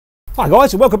Hi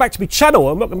guys, and welcome back to my channel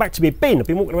and welcome back to my bin. I've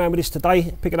been walking around with this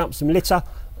today, picking up some litter.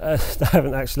 I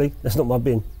haven't actually, that's not my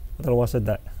bin. I don't know why I said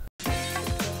that.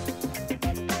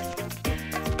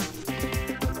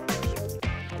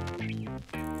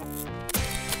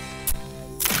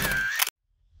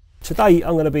 Today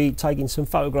I'm going to be taking some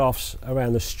photographs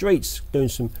around the streets, doing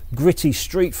some gritty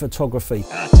street photography.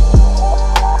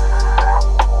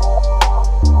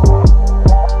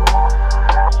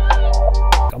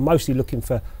 I'm mostly looking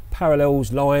for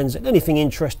parallels, lines, and anything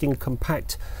interesting,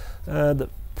 compact, that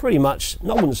pretty much,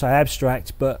 I wouldn't say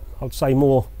abstract, but I'd say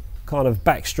more kind of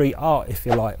backstreet art, if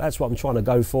you like. That's what I'm trying to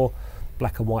go for,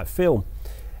 black and white film.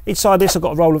 Inside this I've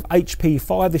got a roll of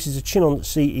HP5. This is a Chinon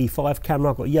CE5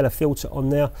 camera. I've got a yellow filter on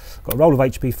there. Got a roll of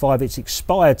HP5. It's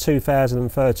expired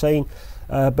 2013,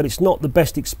 but it's not the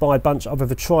best expired bunch I've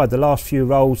ever tried. The last few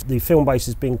rolls, the film base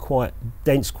has been quite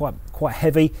dense, quite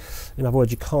heavy. In other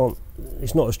words, you can't,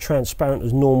 it's not as transparent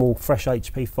as normal fresh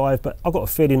HP5, but I've got a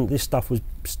feeling this stuff was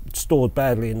stored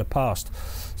badly in the past,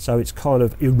 so it's kind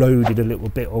of eroded a little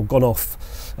bit or gone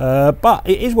off. But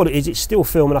it is what it is. It's still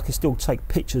film and I can still take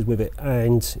pictures with it,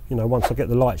 and you know, once I get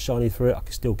the light shining through it, I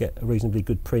can still get a reasonably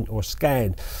good print or a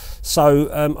scan.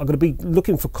 So I'm going to be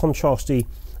looking for contrasty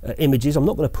images. I'm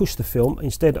not going to push the film.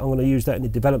 Instead, I'm going to use that in the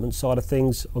development side of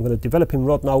things. I'm going to develop in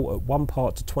Rodinal at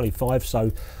 1:25,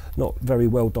 so not very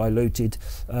well diluted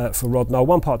for Rodinal.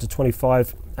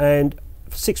 1:25 and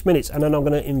 6 minutes, and then I'm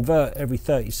going to invert every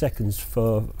 30 seconds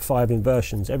for 5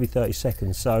 inversions every 30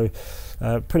 seconds. So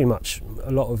pretty much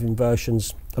a lot of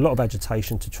inversions, a lot of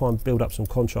agitation to try and build up some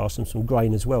contrast and some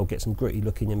grain as well, get some gritty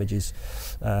looking images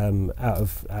out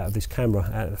of this camera,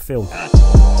 out of the film.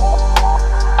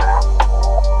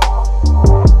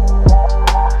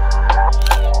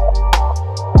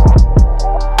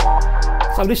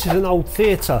 So this is an old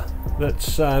theatre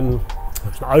that's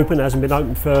it's not open, it hasn't been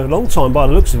open for a long time by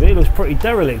the looks of it. It looks pretty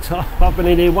derelict. I've been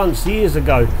in here once years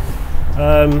ago.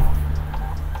 But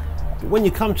when you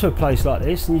come to a place like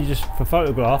this and you just, for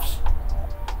photographs,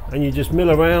 and you just mill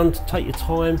around, take your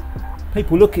time,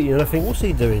 people look at you and they think, what's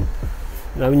he doing?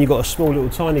 You know, when you've got a small little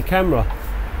tiny camera.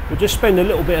 But just spend a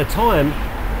little bit of time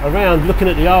around looking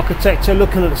at the architecture,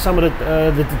 looking at some of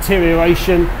the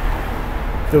deterioration,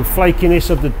 the flakiness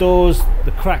of the doors,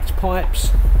 the cracked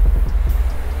pipes,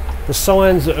 the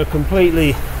signs that are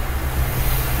completely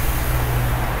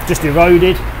just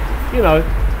eroded. You know,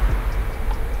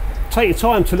 take your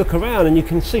time to look around and you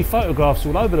can see photographs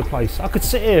all over the place. I could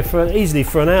sit here easily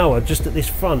for an hour just at this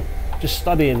front, just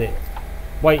studying it,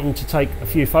 waiting to take a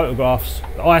few photographs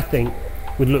that I think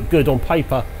would look good on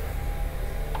paper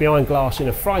behind glass in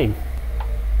a frame,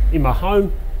 in my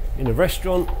home, in a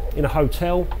restaurant, in a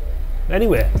hotel,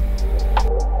 anywhere.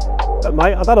 But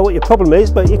mate, I don't know what your problem is,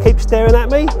 but you keep staring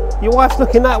at me. Your wife's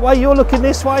looking that way, you're looking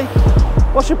this way.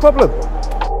 What's your problem?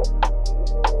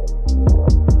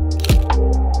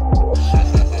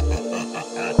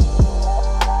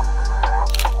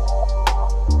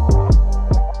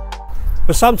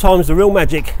 But sometimes the real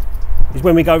magic is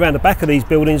when we go around the back of these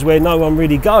buildings where no one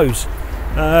really goes.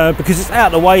 Because it's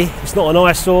out of the way, it's not an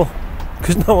eyesore,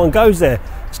 because no one goes there.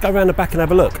 Let's go around the back and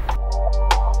have a look.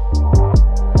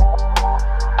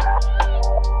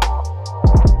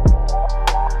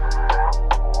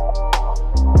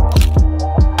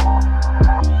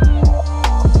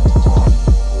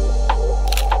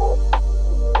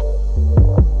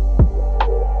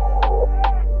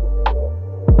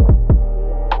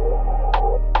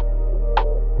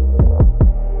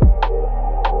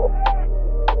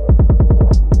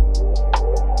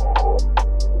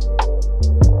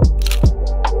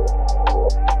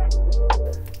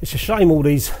 It's a shame all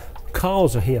these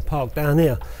cars are here, parked down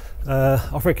here.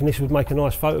 I reckon this would make a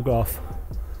nice photograph,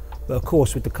 but of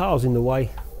course with the cars in the way,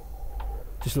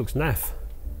 it just looks naff.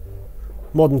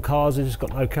 Modern cars have just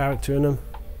got no character in them,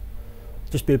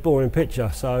 just be a boring picture.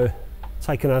 So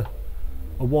taking a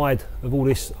wide of all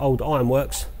this old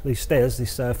ironworks, these stairs,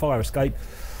 this fire escape,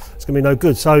 it's going to be no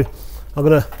good. So I'm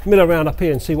going to mill around up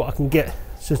here and see what I can get.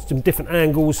 So some different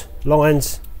angles,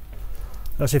 lines,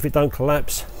 let's see if it don't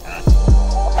collapse.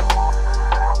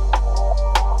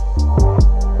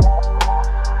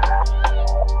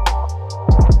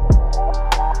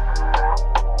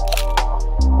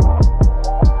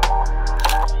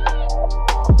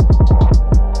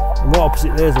 And right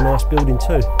opposite there's a nice building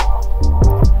too.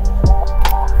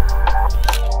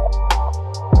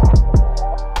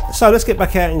 So let's get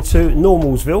back out into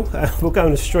Normalsville. We'll go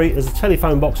on the street. There's a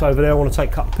telephone box over there I want to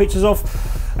take a couple of pictures of,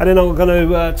 and then I'm going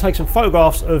to take some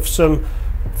photographs of some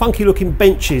funky looking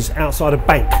benches outside a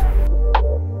bank.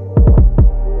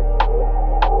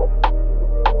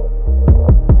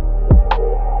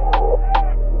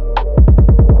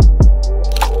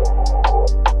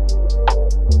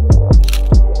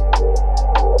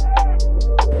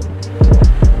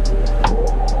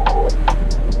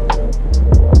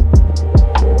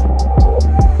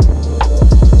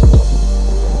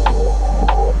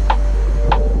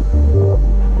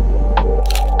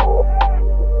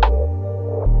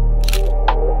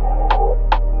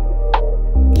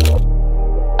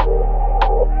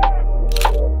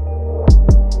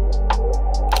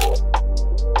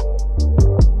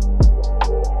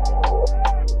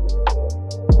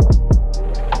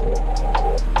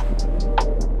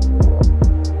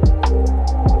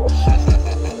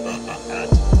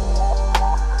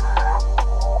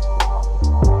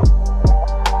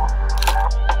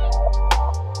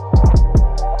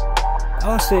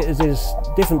 see it as there's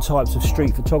different types of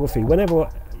street photography. Whenever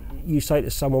you say to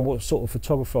someone what sort of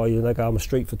photographer are you, and they go, I'm a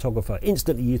street photographer,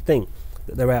 instantly you think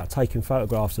that they're out taking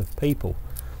photographs of people.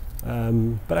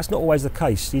 But that's not always the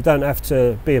case. You don't have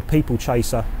to be a people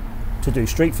chaser to do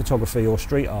street photography or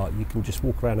street art. You can just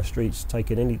walk around the streets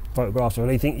taking any photographs of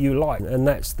anything you like, and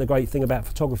that's the great thing about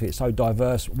photography. It's so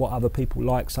diverse. What other people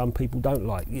like, some people don't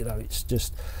like. You know, it's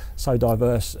just so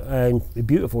diverse and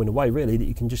beautiful in a way, really, that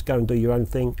you can just go and do your own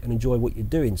thing and enjoy what you're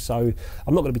doing. So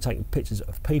I'm not going to be taking pictures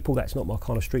of people. That's not my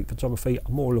kind of street photography.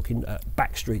 I'm more looking at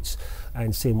backstreets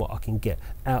and seeing what I can get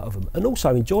out of them, and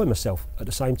also enjoy myself at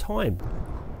the same time.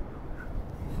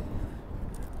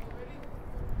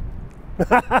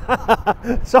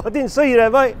 So I didn't see you there,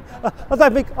 mate. I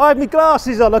don't think I had my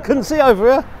glasses on. I couldn't see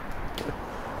over here.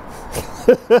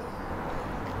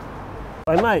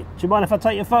 Hey mate, do you mind if I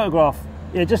take your photograph?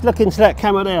 Yeah, just look into that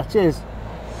camera there. Cheers.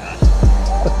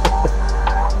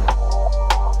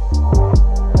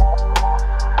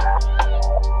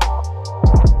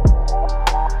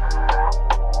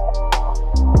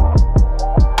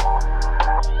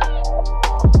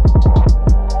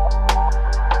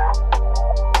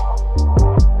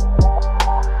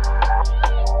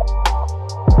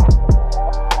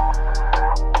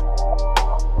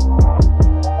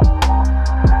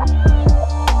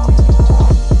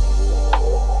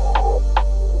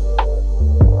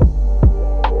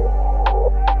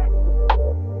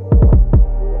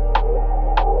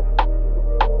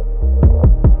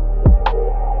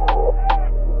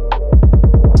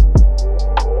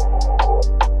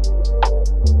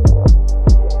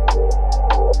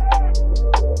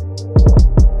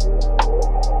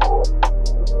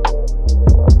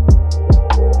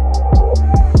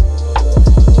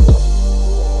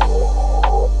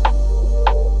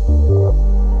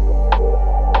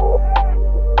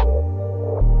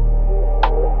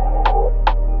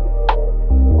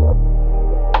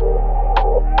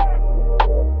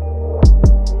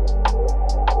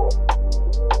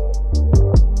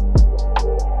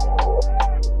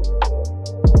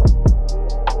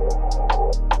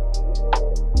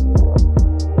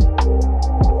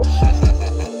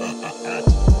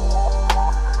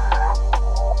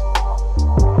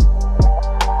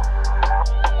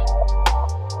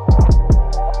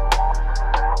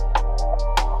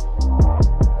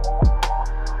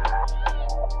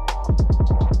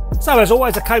 So as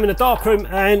always, I came in the darkroom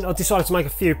and I decided to make a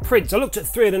few prints. I looked at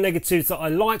 3 of the negatives that I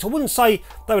liked. I wouldn't say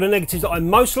they were the negatives that I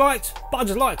most liked, but I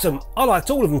just liked them. I liked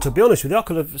all of them, to be honest with you. I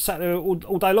could have sat there all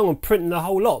day long and printing the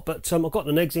whole lot, but I've got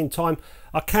the negs in time.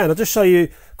 I can. I'll just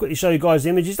quickly show you guys the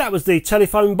images. That was the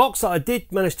telephone box that I did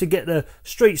manage to get the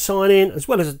street sign in, as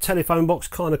well as a telephone box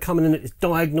kind of coming in at this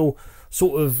diagonal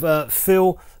sort of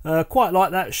feel. Quite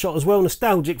like that shot as well.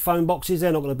 Nostalgic phone boxes,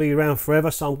 they're not going to be around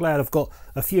forever, so I'm glad I've got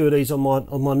a few of these on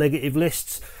my negative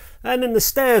lists. And then the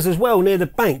stairs as well, near the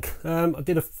bank. I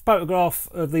did a photograph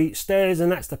of the stairs,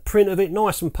 and that's the print of it.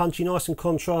 Nice and punchy, nice and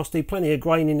contrasty, plenty of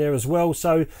grain in there as well,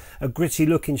 so a gritty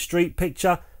looking street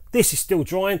picture. This is still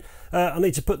drying. I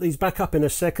need to put these back up in a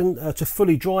second to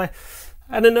fully dry.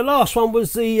 And then the last one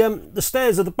was the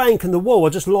stairs of the bank and the wall. I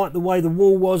just liked the way the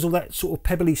wall was, all that sort of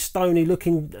pebbly, stony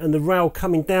looking, and the rail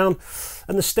coming down.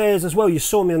 And the stairs as well, you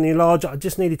saw me on the enlarger. I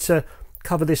just needed to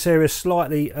cover this area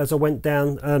slightly as I went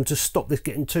down to stop this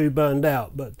getting too burned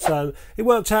out. But it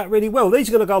worked out really well. These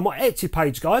are going to go on my Etsy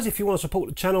page, guys. If you want to support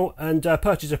the channel and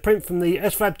purchase a print from the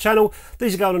SFLaB channel,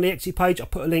 these are going on the Etsy page. I'll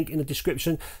put a link in the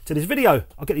description to this video.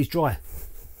 I'll get these dry.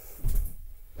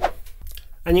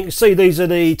 And you can see these are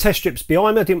the test strips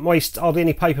behind me. I didn't waste hardly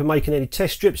any paper making any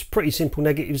test strips. Pretty simple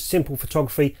negatives, simple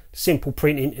photography, simple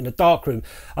printing in a darkroom.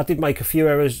 I did make a few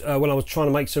errors when I was trying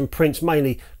to make some prints,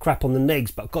 mainly crap on the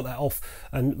negs, but I got that off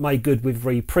and made good with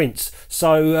reprints.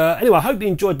 So anyway, I hope you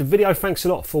enjoyed the video. Thanks a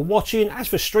lot for watching. As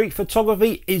for street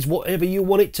photography, is whatever you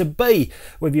want it to be.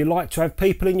 Whether you like to have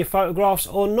people in your photographs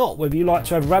or not, whether you like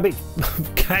to have rabbits,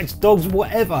 cats, dogs,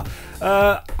 whatever.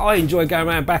 I enjoy going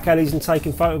around back alleys and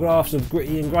taking photographs of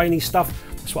gritty and grainy stuff.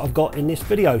 That's what I've got in this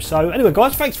video. So anyway,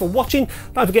 guys, thanks for watching.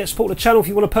 Don't forget to support the channel if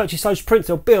you want to purchase those prints.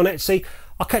 They'll be on Etsy.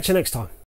 I'll catch you next time.